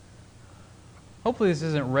Hopefully this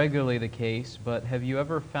isn't regularly the case, but have you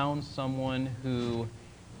ever found someone who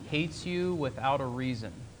hates you without a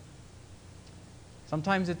reason?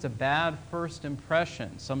 Sometimes it's a bad first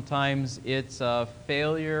impression. Sometimes it's a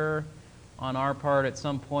failure on our part at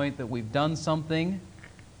some point that we've done something.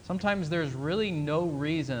 Sometimes there's really no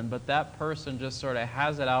reason, but that person just sort of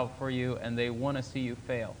has it out for you and they want to see you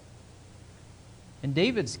fail. In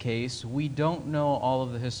David's case, we don't know all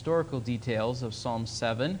of the historical details of Psalm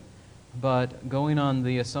 7, but going on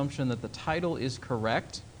the assumption that the title is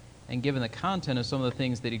correct, and given the content of some of the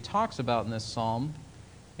things that he talks about in this psalm,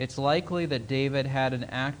 it's likely that David had an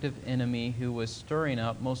active enemy who was stirring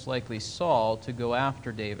up, most likely Saul, to go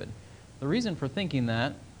after David. The reason for thinking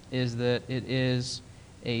that is that it is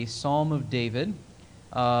a psalm of David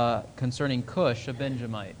concerning Cush, a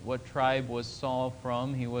Benjamite. What tribe was Saul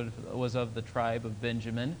from? He was of the tribe of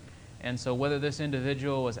Benjamin. And so whether this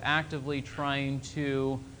individual was actively trying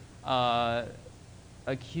to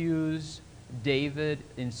accuse David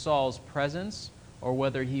in Saul's presence, or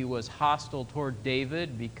whether he was hostile toward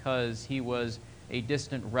David because he was a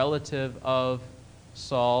distant relative of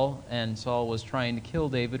Saul and Saul was trying to kill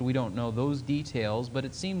David, we don't know those details, but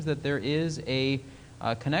it seems that there is a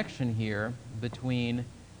connection here between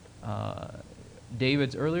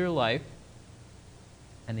David's earlier life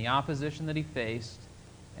and the opposition that he faced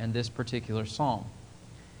and this particular psalm.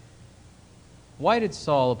 Why did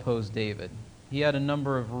Saul oppose David? He had a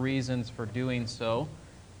number of reasons for doing so.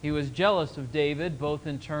 He was jealous of David, both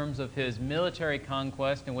in terms of his military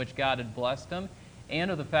conquest in which God had blessed him, and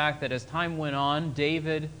of the fact that as time went on,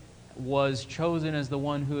 David was chosen as the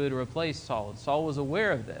one who had replaced Saul. And Saul was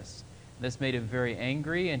aware of this. This made him very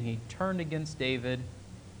angry, and he turned against David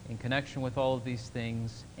in connection with all of these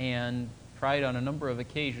things and tried on a number of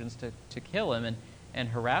occasions to kill him and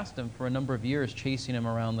harassed him for a number of years, chasing him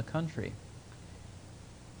around the country.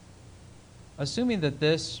 Assuming that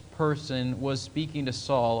this person was speaking to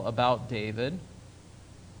Saul about David,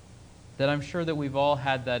 that I'm sure that we've all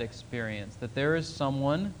had that experience, that there is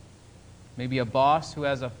someone, maybe a boss who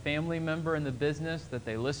has a family member in the business that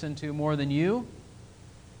they listen to more than you,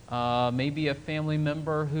 maybe a family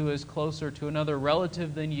member who is closer to another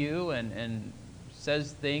relative than you and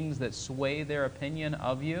says things that sway their opinion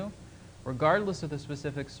of you. Regardless of the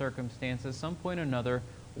specific circumstances, at some point or another,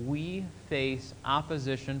 we face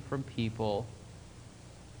opposition from people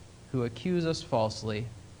who accuse us falsely.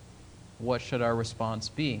 What should our response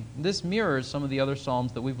be? This mirrors some of the other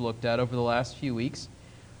psalms that we've looked at over the last few weeks,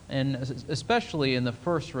 and especially in the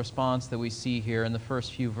first response that we see here in the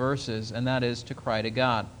first few verses, and that is to cry to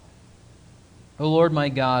God. O Lord my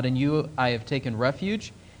God, in you I have taken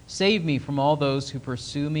refuge. Save me from all those who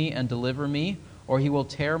pursue me and deliver me, or he will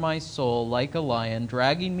tear my soul like a lion,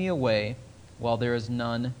 dragging me away while there is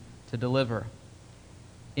none to deliver.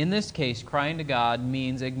 In this case, crying to God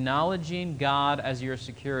means acknowledging God as your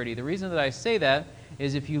security. The reason that I say that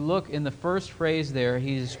is if you look in the first phrase there,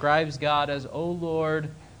 he describes God as, O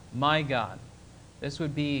Lord, my God. This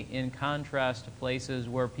would be in contrast to places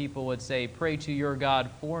where people would say, pray to your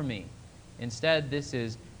God for me. Instead, this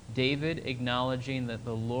is David acknowledging that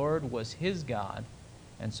the Lord was his God,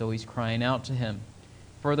 and so he's crying out to him.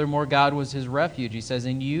 Furthermore, God was his refuge. He says,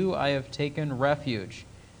 in you I have taken refuge.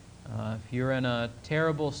 If you're in a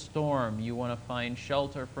terrible storm, you want to find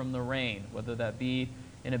shelter from the rain, whether that be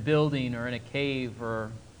in a building or in a cave,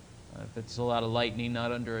 or if it's a lot of lightning,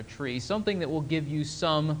 not under a tree, something that will give you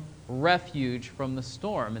some refuge from the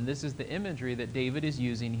storm. And this is the imagery that David is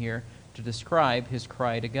using here to describe his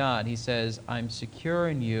cry to God. He says, I'm secure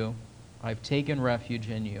in you. I've taken refuge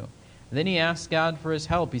in you. Then he asks God for his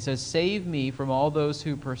help. He says, save me from all those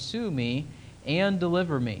who pursue me and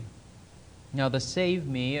deliver me. Now, the save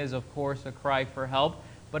me is, of course, a cry for help,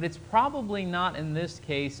 but it's probably not, in this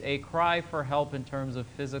case, a cry for help in terms of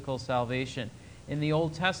physical salvation. In the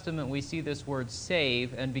Old Testament, we see this word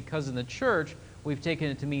save, and because in the church, we've taken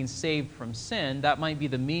it to mean saved from sin, that might be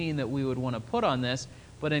the meaning that we would want to put on this,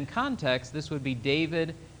 but in context, this would be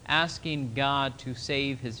David asking God to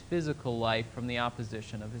save his physical life from the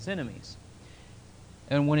opposition of his enemies.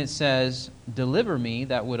 And when it says, deliver me,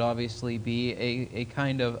 that would obviously be a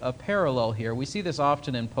kind of a parallel here. We see this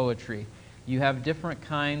often in poetry. You have different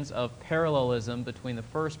kinds of parallelism between the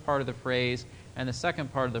first part of the phrase and the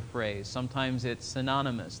second part of the phrase. Sometimes it's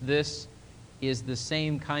synonymous. This is the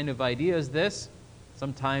same kind of idea as this.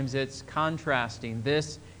 Sometimes it's contrasting.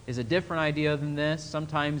 This is a different idea than this.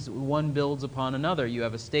 Sometimes one builds upon another. You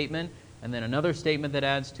have a statement, and then another statement that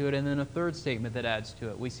adds to it, and then a third statement that adds to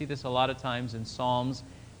it. We see this a lot of times in Psalms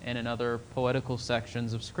and in other poetical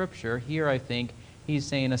sections of Scripture. Here, I think, he's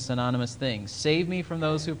saying a synonymous thing. Save me from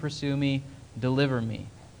those who pursue me, deliver me.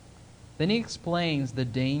 Then he explains the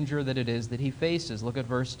danger that it is that he faces. Look at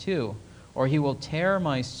verse 2. Or he will tear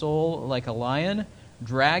my soul like a lion,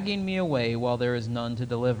 dragging me away while there is none to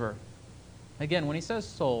deliver. Again, when he says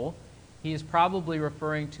soul, he is probably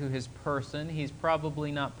referring to his person. He's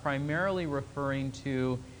probably not primarily referring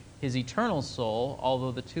to his eternal soul,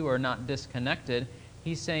 although the two are not disconnected.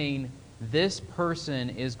 He's saying, this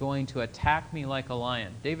person is going to attack me like a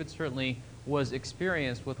lion. David certainly was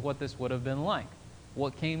experienced with what this would have been like.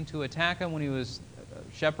 What came to attack him when he was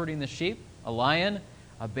shepherding the sheep? A lion,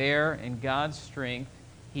 a bear, in God's strength.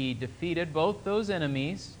 He defeated both those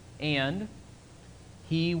enemies, and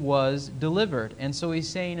he was delivered. And so he's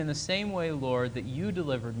saying, in the same way, Lord, that you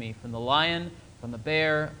delivered me from the lion, from the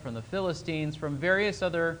bear, from the Philistines, from various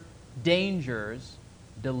other dangers,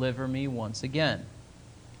 deliver me once again.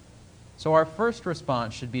 So our first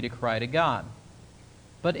response should be to cry to God.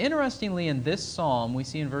 But interestingly, in this psalm, we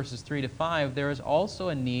see in verses 3 to 5, there is also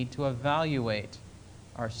a need to evaluate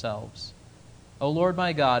ourselves. O Lord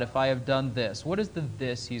my God, if I have done this. What is the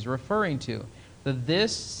this he's referring to? The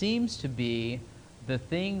this seems to be the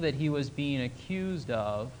thing that he was being accused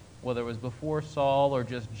of, whether it was before Saul or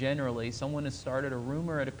just generally. Someone has started a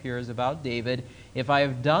rumor, it appears, about David. If I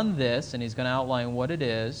have done this, and he's going to outline what it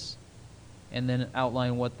is, and then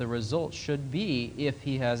outline what the result should be if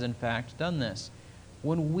he has in fact done this.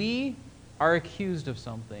 When we are accused of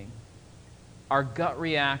something, our gut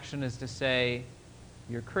reaction is to say,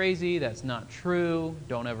 you're crazy, that's not true,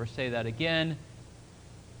 don't ever say that again.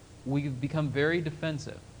 We become very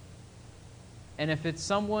defensive. And if it's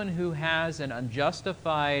someone who has an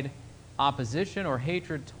unjustified opposition or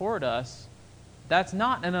hatred toward us, that's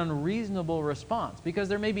not an unreasonable response, because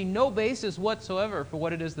there may be no basis whatsoever for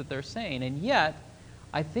what it is that they're saying. And yet,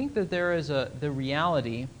 I think that there is the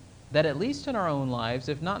reality that, at least in our own lives,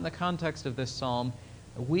 if not in the context of this psalm,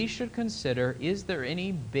 we should consider, is there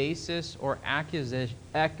any basis or accusation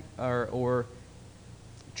or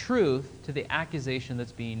truth to the accusation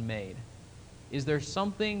that's being made? Is there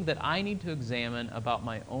something that I need to examine about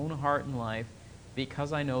my own heart and life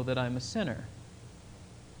because I know that I'm a sinner?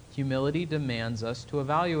 Humility demands us to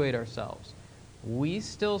evaluate ourselves. We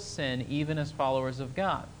still sin even as followers of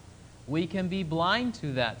God. We can be blind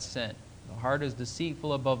to that sin. The heart is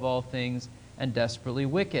deceitful above all things and desperately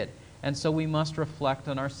wicked. And so we must reflect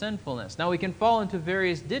on our sinfulness. Now, we can fall into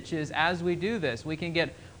various ditches as we do this. We can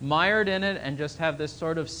get mired in it and just have this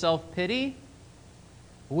sort of self-pity.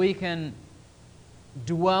 We can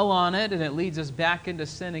dwell on it and it leads us back into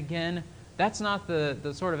sin again. That's not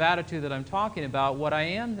the sort of attitude that I'm talking about. What I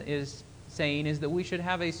am saying is that we should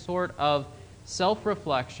have a sort of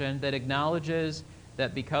self-reflection that acknowledges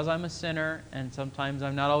that because I'm a sinner and sometimes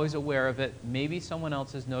I'm not always aware of it, maybe someone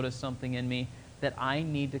else has noticed something in me that I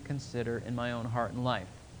need to consider in my own heart and life.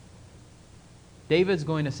 David's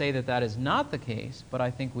going to say that that is not the case, but I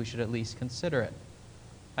think we should at least consider it.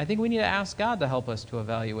 I think we need to ask God to help us to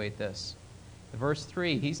evaluate this. Verse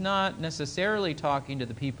 3, he's not necessarily talking to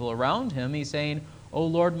the people around him. He's saying, O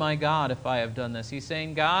Lord my God, if I have done this. He's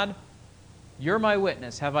saying, God, you're my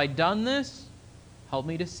witness. Have I done this? Help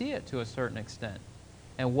me to see it to a certain extent.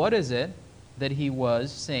 And what is it that he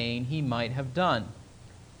was saying he might have done?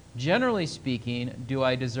 Generally speaking, do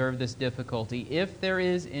I deserve this difficulty if there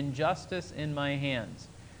is injustice in my hands?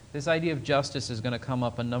 This idea of justice is going to come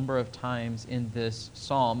up a number of times in this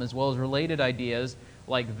psalm, as well as related ideas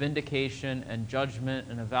like vindication and judgment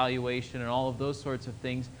and evaluation and all of those sorts of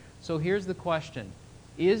things. So here's the question.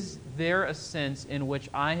 Is there a sense in which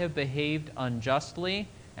I have behaved unjustly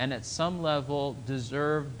and at some level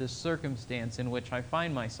deserved the circumstance in which I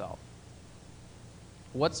find myself?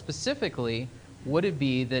 What specifically would it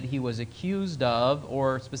be that he was accused of,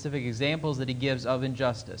 or specific examples that he gives of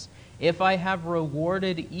injustice? If I have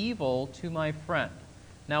rewarded evil to my friend.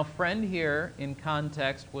 Now, friend here in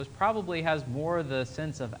context probably has more the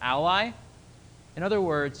sense of ally. In other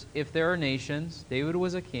words, if there are nations, David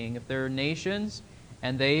was a king, if there are nations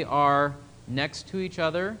and they are next to each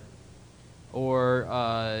other,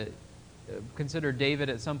 or consider David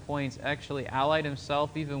at some points actually allied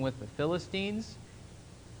himself even with the Philistines,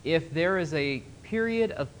 if there is a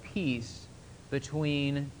period of peace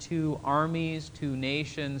between two armies, two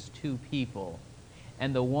nations, two people,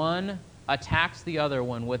 and the one attacks the other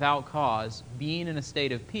one without cause, being in a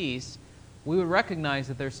state of peace, we would recognize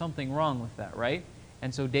that there's something wrong with that, right?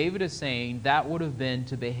 And so David is saying that would have been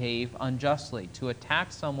to behave unjustly, to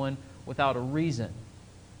attack someone without a reason.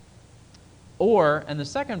 Or, and the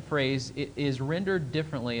second phrase is rendered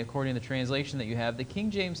differently according to the translation that you have. The King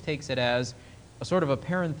James takes it as a sort of a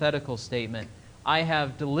parenthetical statement. I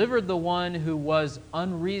have delivered the one who was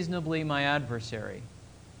unreasonably my adversary.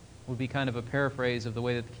 would be kind of a paraphrase of the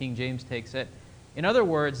way that the King James takes it. In other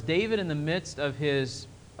words, David, in the midst of his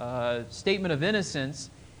statement of innocence,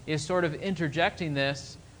 is sort of interjecting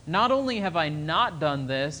this. Not only have I not done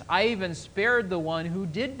this, I even spared the one who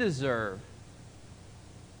did deserve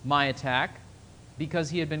my attack because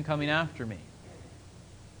he had been coming after me.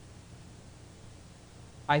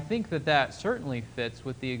 I think that that certainly fits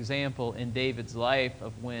with the example in David's life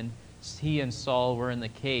of when he and Saul were in the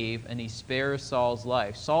cave and he spares Saul's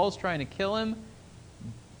life. Saul's trying to kill him.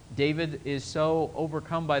 David is so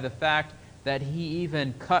overcome by the fact that he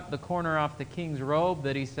even cut the corner off the king's robe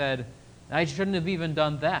that he said, I shouldn't have even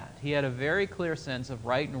done that. He had a very clear sense of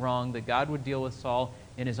right and wrong, that God would deal with Saul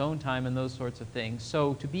in his own time and those sorts of things.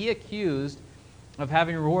 So to be accused of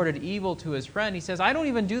having rewarded evil to his friend, he says, I don't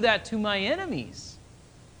even do that to my enemies.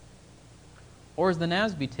 Or as the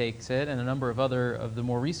NASB takes it, and a number of other of the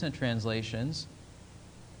more recent translations,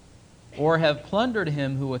 or have plundered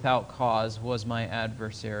him who without cause was my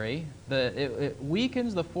adversary. It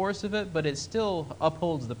weakens the force of it, but it still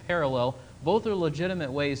upholds the parallel. Both are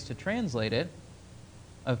legitimate ways to translate it.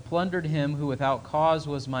 I've plundered him who without cause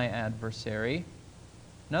was my adversary.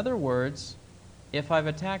 In other words, if I've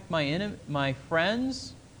attacked my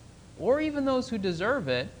friends, or even those who deserve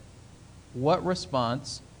it, what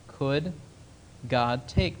response could God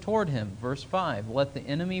take toward him? Verse 5, let the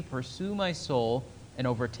enemy pursue my soul and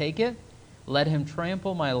overtake it. Let him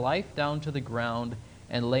trample my life down to the ground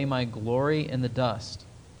and lay my glory in the dust.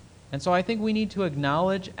 And so I think we need to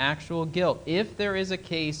acknowledge actual guilt. If there is a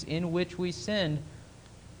case in which we sinned,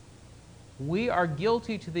 we are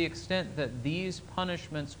guilty to the extent that these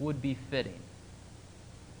punishments would be fitting.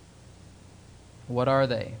 What are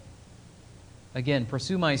they? Again,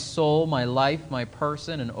 pursue my soul, my life, my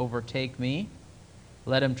person, and overtake me.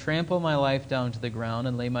 Let him trample my life down to the ground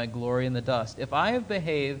and lay my glory in the dust. If I have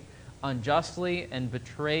behaved unjustly and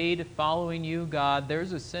betrayed following you, God,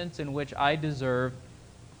 there's a sense in which I deserve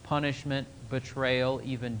punishment, betrayal,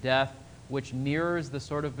 even death, which mirrors the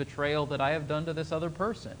sort of betrayal that I have done to this other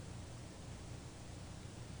person.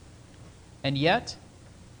 And yet,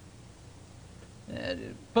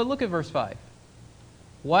 but look at verse 5.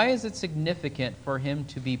 Why is it significant for him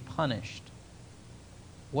to be punished?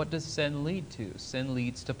 What does sin lead to? Sin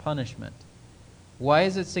leads to punishment. Why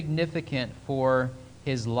is it significant for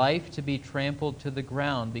his life to be trampled to the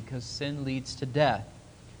ground? Because sin leads to death.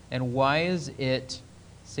 And why is it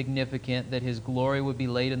significant that his glory would be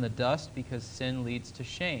laid in the dust? Because sin leads to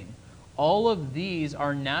shame. All of these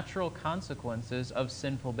are natural consequences of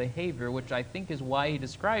sinful behavior, which I think is why he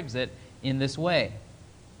describes it in this way.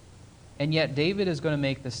 And yet David is going to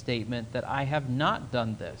make the statement that I have not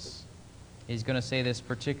done this. He's going to say this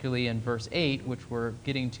particularly in verse 8, which we're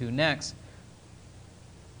getting to next.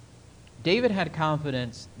 David had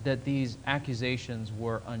confidence that these accusations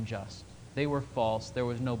were unjust. They were false. There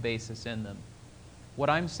was no basis in them. What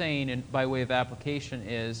I'm saying by way of application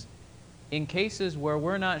is, in cases where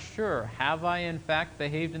we're not sure, have I in fact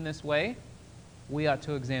behaved in this way? We ought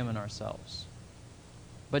to examine ourselves.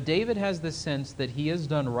 But David has this sense that he has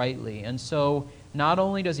done rightly, and so not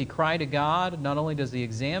only does he cry to God, not only does he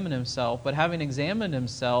examine himself, but having examined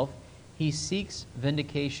himself, he seeks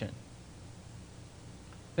vindication.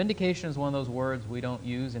 Vindication is one of those words we don't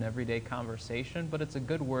use in everyday conversation, but it's a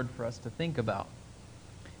good word for us to think about.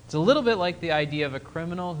 It's a little bit like the idea of a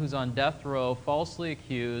criminal who's on death row, falsely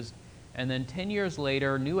accused, and then 10 years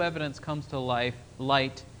later, new evidence comes to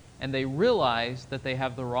light, and they realize that they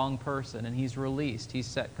have the wrong person, and he's released. He's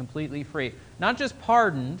set completely free. Not just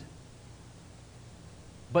pardoned,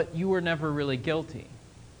 but you were never really guilty.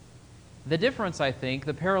 The difference, I think,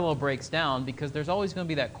 the parallel breaks down because there's always going to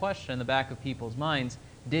be that question in the back of people's minds,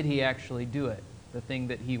 did he actually do it, the thing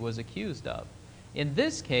that he was accused of? In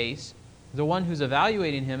this case, the one who's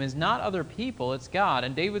evaluating him is not other people, it's God.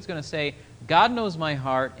 And David's going to say, God knows my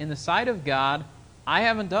heart. In the sight of God, I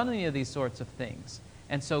haven't done any of these sorts of things.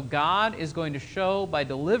 And so God is going to show by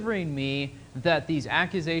delivering me that these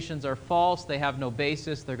accusations are false, they have no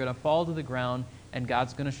basis, they're going to fall to the ground, and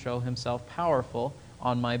God's going to show himself powerful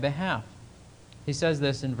on my behalf. He says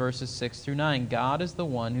this in verses 6 through 9. God is the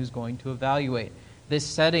one who's going to evaluate. This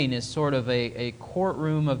setting is sort of a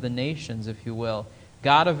courtroom of the nations, if you will.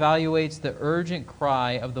 God evaluates the urgent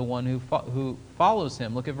cry of the one who follows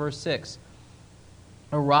him. Look at verse 6.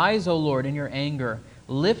 Arise, O Lord, in your anger.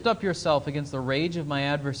 Lift up yourself against the rage of my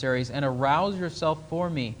adversaries and arouse yourself for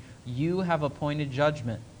me. You have appointed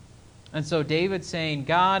judgment. And so David's saying,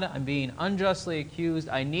 God, I'm being unjustly accused.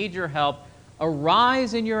 I need your help.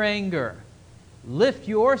 Arise in your anger. Lift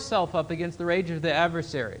yourself up against the rage of the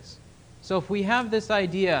adversaries. So if we have this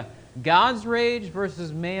idea, God's rage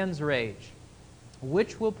versus man's rage,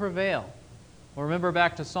 which will prevail? Well, remember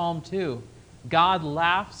back to Psalm 2. God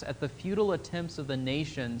laughs at the futile attempts of the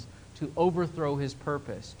nations to overthrow his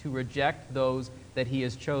purpose, to reject those that he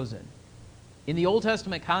has chosen. In the Old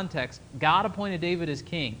Testament context, God appointed David as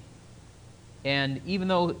king. And even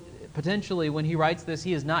though potentially when he writes this,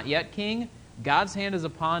 he is not yet king, God's hand is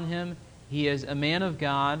upon him. He is a man of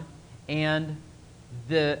God. And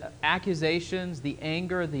the accusations, the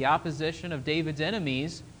anger, the opposition of David's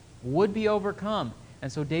enemies would be overcome.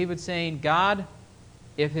 And so David's saying, God,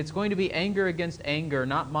 if it's going to be anger against anger,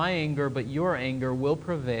 not my anger, but your anger will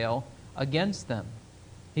prevail against them.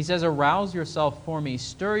 He says, arouse yourself for me,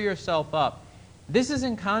 stir yourself up. This is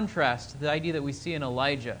in contrast to the idea that we see in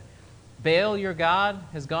Elijah. Baal, your God,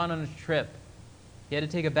 has gone on a trip. He had to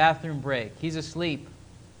take a bathroom break. He's asleep.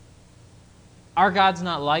 Our God's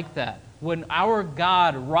not like that. When our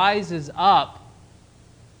God rises up,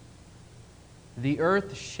 the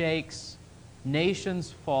earth shakes,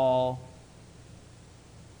 nations fall.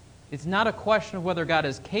 It's not a question of whether God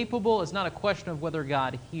is capable. It's not a question of whether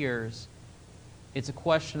God hears. It's a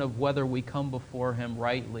question of whether we come before him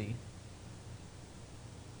rightly.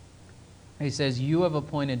 He says, you have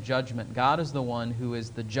appointed judgment. God is the one who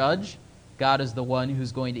is the judge. God is the one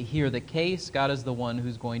who's going to hear the case. God is the one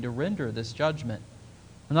who's going to render this judgment.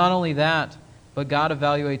 And not only that, but God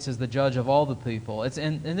evaluates as the judge of all the people.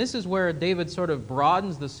 And this is where David sort of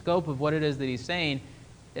broadens the scope of what it is that he's saying.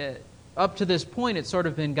 Up to this point, it's sort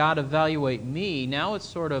of been, God, evaluate me. Now it's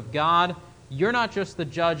sort of, God, you're not just the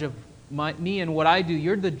judge of me and what I do.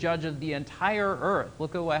 You're the judge of the entire earth.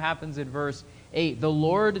 Look at what happens in verse 8. The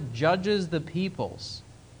Lord judges the peoples.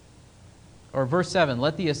 Or verse 7.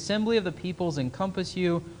 Let the assembly of the peoples encompass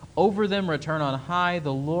you. Over them return on high.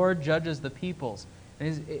 The Lord judges the peoples.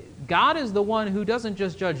 God is the one who doesn't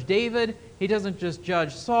just judge David. He doesn't just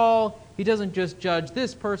judge Saul. He doesn't just judge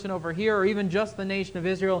this person over here or even just the nation of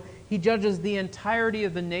Israel. He judges the entirety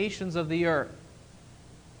of the nations of the earth.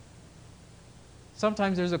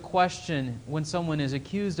 Sometimes there's a question when someone is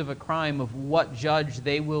accused of a crime of what judge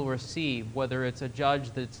they will receive, whether it's a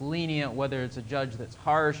judge that's lenient, whether it's a judge that's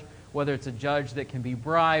harsh, whether it's a judge that can be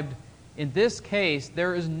bribed. In this case,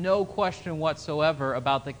 there is no question whatsoever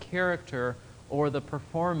about the character or the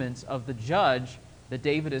performance of the judge that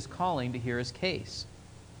David is calling to hear his case.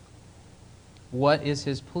 What is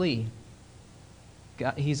his plea?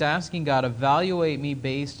 He's asking God, evaluate me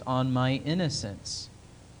based on my innocence,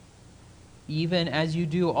 even as you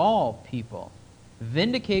do all people.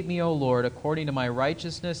 Vindicate me, O Lord, according to my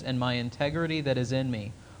righteousness and my integrity that is in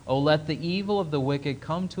me. O let the evil of the wicked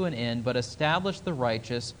come to an end, but establish the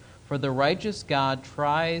righteous. For the righteous God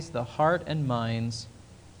tries the heart and minds.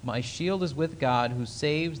 My shield is with God, who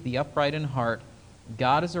saves the upright in heart.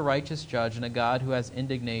 God is a righteous judge and a God who has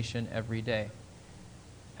indignation every day.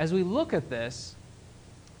 As we look at this,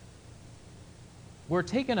 we're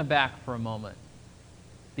taken aback for a moment.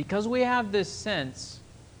 Because we have this sense,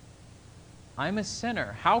 I'm a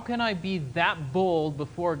sinner. How can I be that bold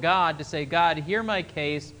before God to say, God, hear my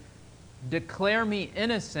case, declare me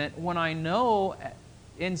innocent, when I know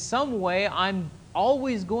in some way I'm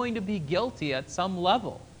always going to be guilty at some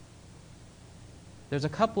level? There's a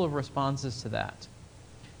couple of responses to that.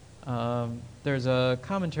 There's a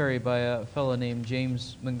commentary by a fellow named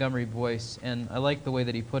James Montgomery Boyce, and I like the way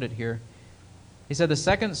that he put it here. He said, the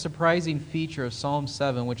second surprising feature of Psalm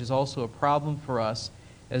 7, which is also a problem for us,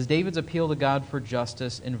 is David's appeal to God for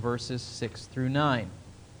justice in verses 6 through 9.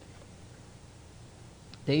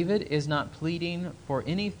 David is not pleading for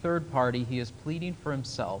any third party. He is pleading for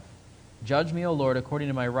himself. Judge me, O Lord, according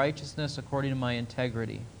to my righteousness, according to my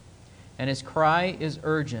integrity. And his cry is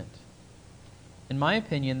urgent. In my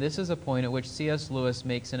opinion, this is a point at which C.S. Lewis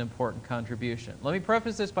makes an important contribution. Let me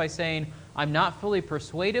preface this by saying I'm not fully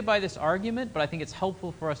persuaded by this argument, but I think it's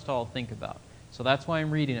helpful for us to all think about. So that's why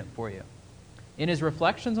I'm reading it for you. In his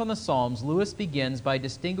reflections on the Psalms, Lewis begins by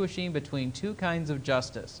distinguishing between two kinds of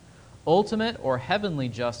justice: ultimate or heavenly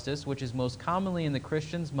justice, which is most commonly in the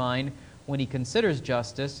Christian's mind when he considers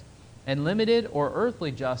justice, and limited or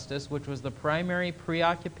earthly justice, which was the primary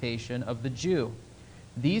preoccupation of the Jew.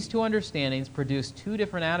 These two understandings produce two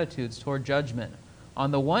different attitudes toward judgment.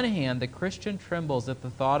 On the one hand, the Christian trembles at the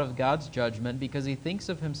thought of God's judgment because he thinks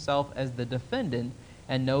of himself as the defendant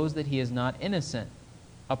and knows that he is not innocent.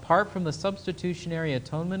 Apart from the substitutionary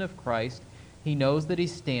atonement of Christ, he knows that he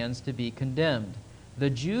stands to be condemned. The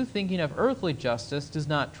Jew, thinking of earthly justice, does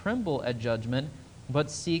not tremble at judgment,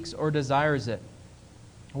 but seeks or desires it.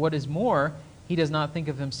 What is more, he does not think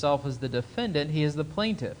of himself as the defendant, he is the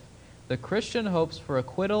plaintiff. The Christian hopes for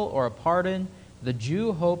acquittal or a pardon. The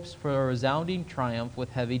Jew hopes for a resounding triumph with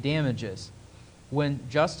heavy damages. When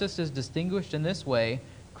justice is distinguished in this way,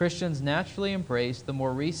 Christians naturally embrace the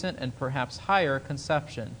more recent and perhaps higher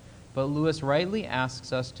conception. But Lewis rightly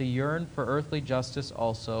asks us to yearn for earthly justice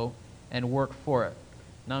also and work for it.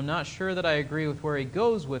 Now, I'm not sure that I agree with where he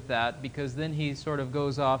goes with that, because then he sort of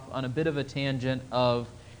goes off on a bit of a tangent of,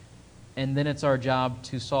 and then it's our job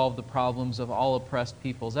to solve the problems of all oppressed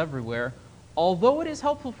peoples everywhere. Although it is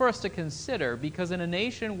helpful for us to consider, because in a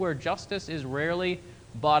nation where justice is rarely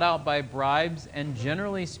bought out by bribes and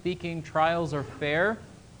generally speaking trials are fair,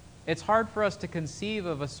 it's hard for us to conceive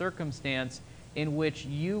of a circumstance in which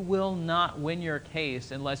you will not win your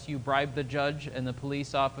case unless you bribe the judge and the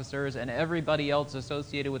police officers and everybody else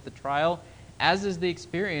associated with the trial, as is the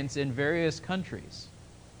experience in various countries.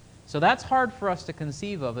 So that's hard for us to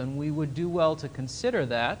conceive of, and we would do well to consider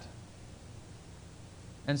that.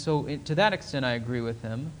 And so to that extent I agree with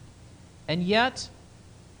him. And yet,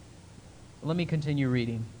 let me continue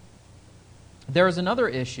reading. There is another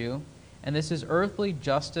issue, and this is earthly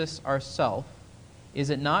justice ourself. Is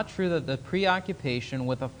it not true that the preoccupation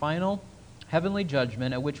with a final heavenly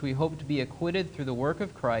judgment at which we hope to be acquitted through the work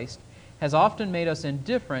of Christ has often made us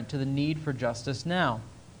indifferent to the need for justice now?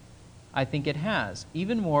 I think it has.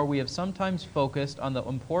 Even more, we have sometimes focused on the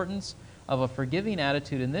importance of a forgiving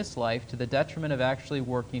attitude in this life to the detriment of actually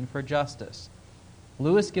working for justice.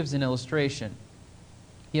 Lewis gives an illustration.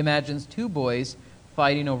 He imagines two boys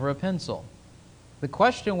fighting over a pencil. The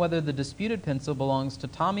question whether the disputed pencil belongs to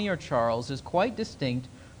Tommy or Charles is quite distinct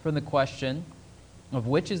from the question of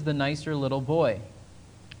which is the nicer little boy.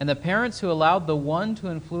 And the parents who allowed the one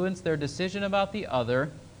to influence their decision about the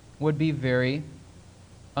other would be very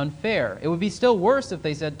unfair. It would be still worse if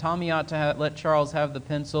they said Tommy ought to let Charles have the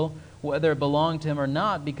pencil, whether it belonged to him or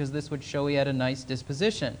not, because this would show he had a nice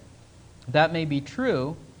disposition. That may be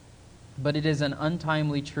true, but it is an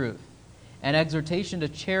untimely truth. An exhortation to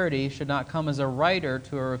charity should not come as a rider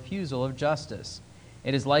to a refusal of justice.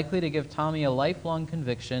 It is likely to give Tommy a lifelong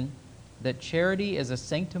conviction that charity is a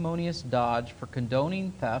sanctimonious dodge for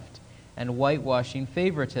condoning theft and whitewashing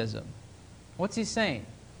favoritism. What's he saying?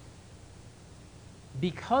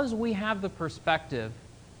 Because we have the perspective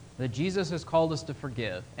that Jesus has called us to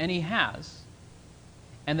forgive, and he has,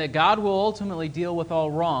 and that God will ultimately deal with all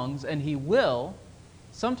wrongs, and he will,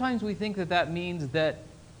 sometimes we think that that means that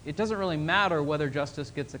it doesn't really matter whether justice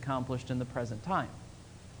gets accomplished in the present time.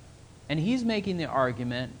 And he's making the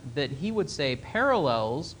argument that he would say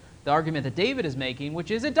parallels the argument that David is making, which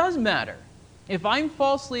is it does matter. If I'm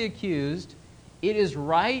falsely accused, it is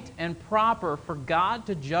right and proper for God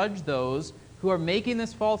to judge those who are making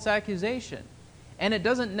this false accusation. And it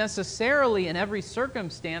doesn't necessarily, in every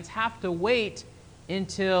circumstance, have to wait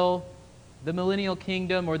until the millennial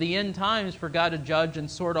kingdom or the end times for God to judge and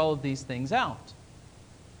sort all of these things out.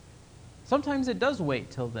 Sometimes it does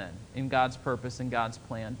wait till then in God's purpose and God's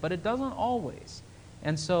plan, but it doesn't always.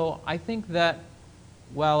 And so I think that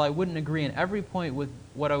while I wouldn't agree in every point with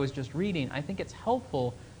what I was just reading, I think it's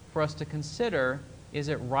helpful for us to consider, is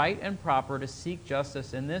it right and proper to seek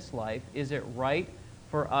justice in this life? Is it right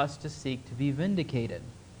for us to seek to be vindicated?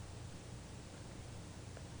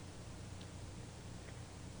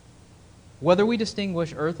 Whether we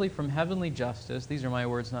distinguish earthly from heavenly justice, these are my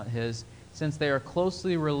words, not his, since they are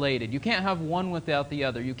closely related. You can't have one without the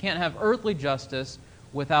other. You can't have earthly justice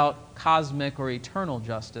without cosmic or eternal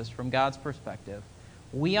justice from God's perspective.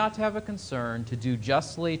 We ought to have a concern to do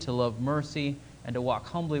justly, to love mercy, and to walk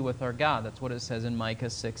humbly with our God. That's what it says in Micah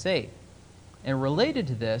 6:8. And related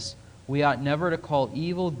to this, we ought never to call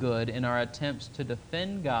evil good in our attempts to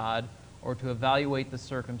defend God or to evaluate the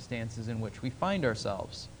circumstances in which we find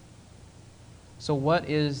ourselves. So what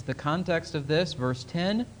is the context of this? Verse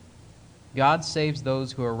 10, God saves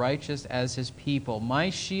those who are righteous as his people. My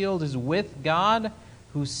shield is with God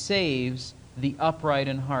who saves the upright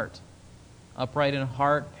in heart. Upright in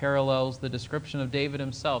heart parallels the description of David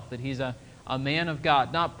himself, that he's a man of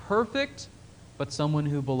God. Not perfect, but someone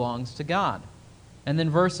who belongs to God. And then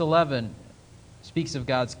verse 11 speaks of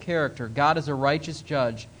God's character. God is a righteous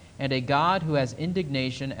judge and a God who has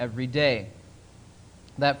indignation every day.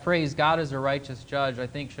 That phrase, God is a righteous judge, I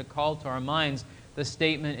think should call to our minds the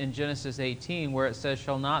statement in Genesis 18 where it says,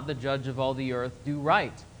 shall not the judge of all the earth do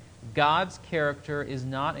right? God's character is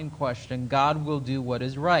not in question. God will do what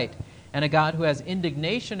is right. And a God who has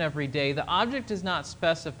indignation every day, the object is not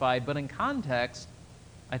specified, but in context,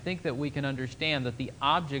 I think that we can understand that the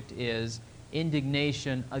object is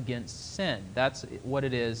indignation against sin. That's what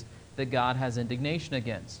it is that God has indignation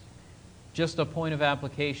against. Just a point of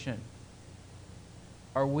application.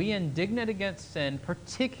 Are we indignant against sin,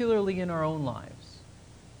 particularly in our own lives?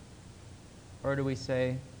 Or do we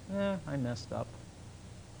say, I messed up.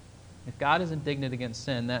 If God is indignant against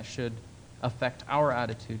sin, that should affect our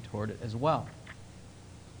attitude toward it as well.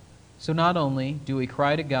 So not only do we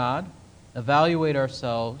cry to God, evaluate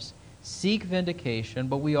ourselves, seek vindication,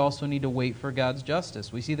 but we also need to wait for God's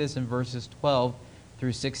justice. We see this in verses 12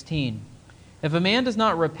 through 16. If a man does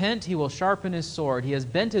not repent, he will sharpen his sword. He has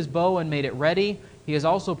bent his bow and made it ready. He has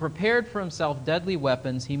also prepared for himself deadly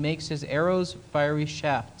weapons. He makes his arrows fiery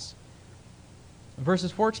shafts.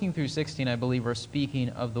 Verses 14 through 16, I believe, are speaking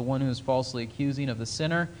of the one who is falsely accusing of the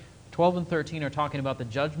sinner. 12 and 13 are talking about the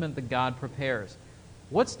judgment that God prepares.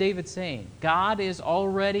 What's David saying? God is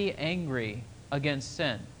already angry against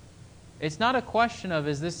sin. It's not a question of,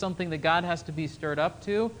 is this something that God has to be stirred up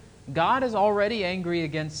to? God is already angry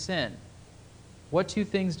against sin. What two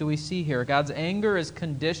things do we see here? God's anger is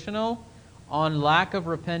conditional on lack of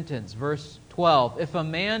repentance. Verse 12, if a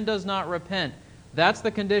man does not repent, that's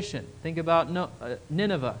the condition. Think about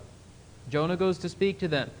Nineveh. Jonah goes to speak to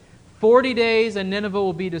them. 40 days and Nineveh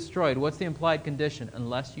will be destroyed. What's the implied condition?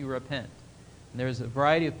 Unless you repent. And there's a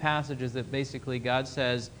variety of passages that basically God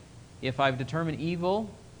says, if I've determined evil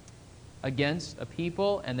against a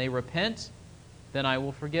people and they repent, then I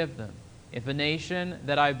will forgive them. If a nation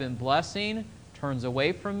that I've been blessing turns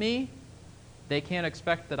away from me, they can't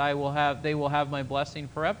expect that they will have my blessing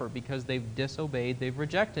forever because they've disobeyed, they've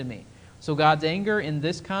rejected me. So God's anger in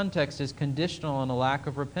this context is conditional on a lack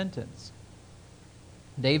of repentance.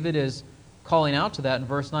 David is calling out to that in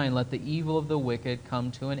verse 9, let the evil of the wicked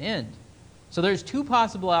come to an end. So there's two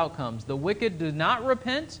possible outcomes. The wicked do not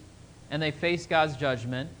repent and they face God's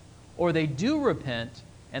judgment, or they do repent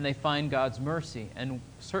and they find God's mercy. And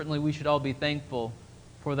certainly we should all be thankful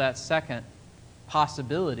for that second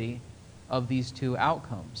possibility of these two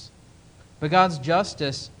outcomes. But God's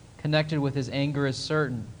justice connected with his anger is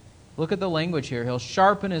certain. Look at the language here. He'll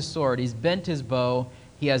sharpen his sword. He's bent his bow.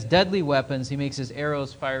 He has deadly weapons. He makes his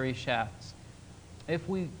arrows fiery shafts. If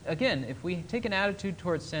we take an attitude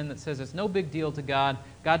towards sin that says it's no big deal to God,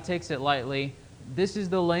 God takes it lightly, this is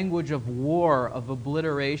the language of war, of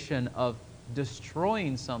obliteration, of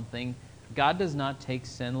destroying something. God does not take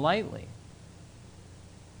sin lightly.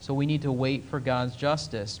 So we need to wait for God's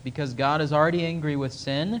justice because God is already angry with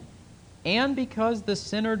sin and because the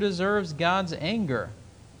sinner deserves God's anger.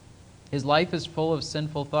 His life is full of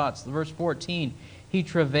sinful thoughts. Verse 14, he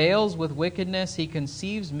travails with wickedness, he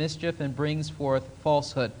conceives mischief and brings forth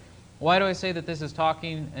falsehood. Why do I say that this is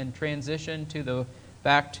talking and transition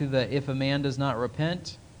back to the if a man does not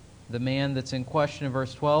repent, the man that's in question in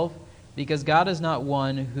verse 12? Because God is not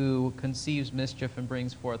one who conceives mischief and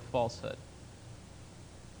brings forth falsehood.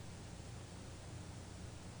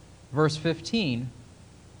 Verse 15,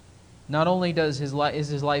 not only is his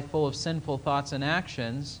life full of sinful thoughts and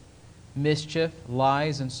actions, mischief,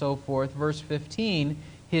 lies, and so forth. Verse 15,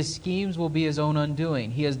 his schemes will be his own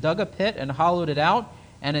undoing. He has dug a pit and hollowed it out,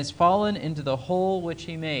 and has fallen into the hole which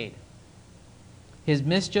he made. His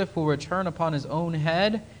mischief will return upon his own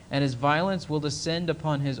head, and his violence will descend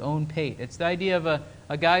upon his own pate. It's the idea of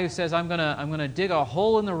a guy who says, I'm gonna dig a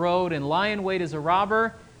hole in the road and lie in wait as a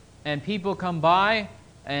robber, and people come by,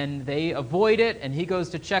 and they avoid it, and he goes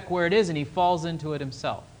to check where it is, and he falls into it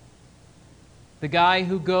himself. The guy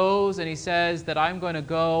who goes and he says that I'm going to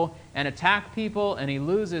go and attack people, and he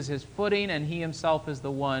loses his footing, and he himself is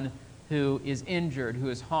the one who is injured, who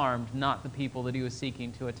is harmed, not the people that he was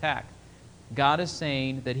seeking to attack. God is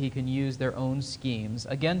saying that he can use their own schemes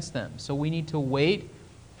against them. So we need to wait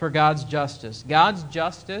for God's justice. God's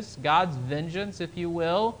justice, God's vengeance, if you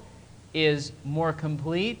will, is more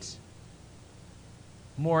complete,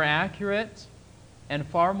 more accurate, and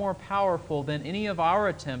far more powerful than any of our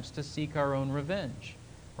attempts to seek our own revenge.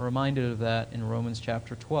 We're reminded of that in Romans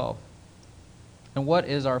chapter 12. And what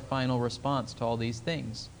is our final response to all these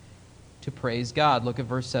things? To praise God. Look at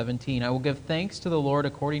verse 17. I will give thanks to the Lord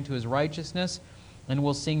according to his righteousness, and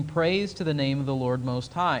will sing praise to the name of the Lord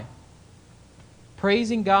Most High.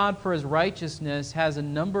 Praising God for his righteousness has a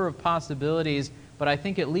number of possibilities, but I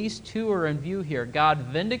think at least two are in view here. God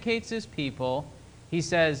vindicates his people. He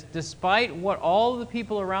says, despite what all the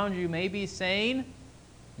people around you may be saying,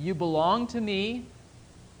 you belong to me.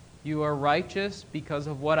 You are righteous because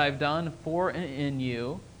of what I've done for and in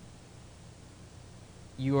you.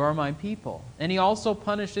 You are my people. And he also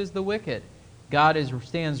punishes the wicked. God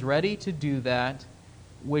stands ready to do that,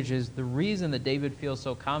 which is the reason that David feels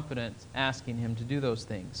so confident asking him to do those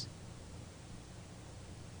things.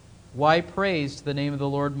 Why praise to the name of the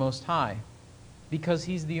Lord Most High? Because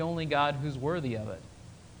he's the only God who's worthy of it.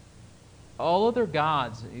 All other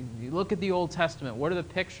gods, you look at the Old Testament, what are the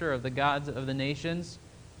picture of the gods of the nations?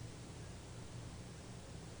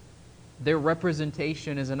 Their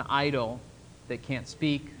representation is an idol that can't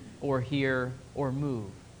speak, or hear or move.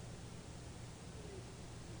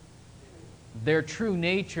 Their true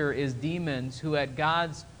nature is demons who at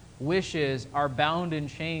God's wishes are bound in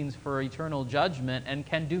chains for eternal judgment and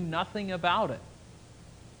can do nothing about it.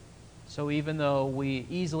 So even though we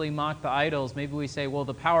easily mock the idols, maybe we say, well,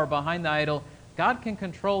 the power behind the idol, God can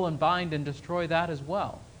control and bind and destroy that as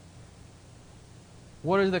well.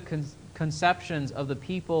 What are the conceptions of the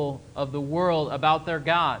people of the world about their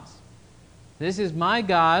gods? This is my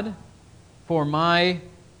God for my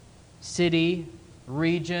city,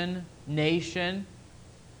 region, nation,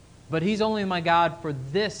 but He's only my God for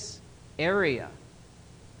this area.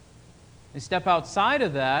 You step outside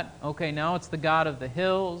of that, okay, now it's the God of the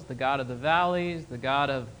hills, the God of the valleys, the God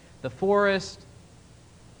of the forest.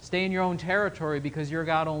 Stay in your own territory because your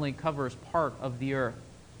God only covers part of the earth.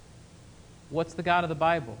 What's the God of the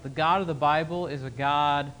Bible? The God of the Bible is a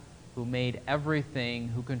God who made everything,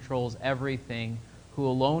 who controls everything, who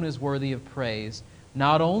alone is worthy of praise,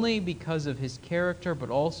 not only because of His character, but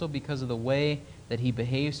also because of the way that He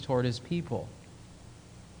behaves toward His people.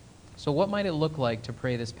 So what might it look like to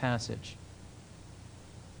pray this passage?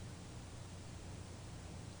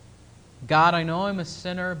 God, I know I'm a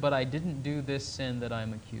sinner, but I didn't do this sin that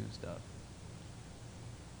I'm accused of.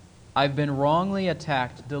 I've been wrongly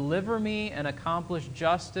attacked. Deliver me and accomplish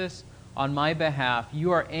justice on my behalf.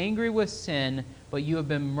 You are angry with sin, but you have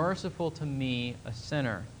been merciful to me, a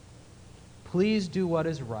sinner. Please do what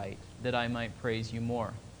is right, that I might praise you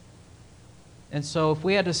more. And so if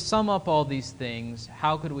we had to sum up all these things,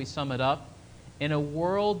 how could we sum it up? In a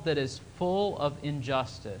world that is full of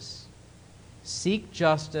injustice, seek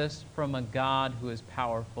justice from a God who is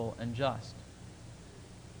powerful and just.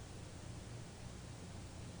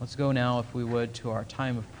 Let's go now, if we would, to our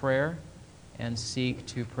time of prayer and seek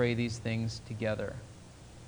to pray these things together.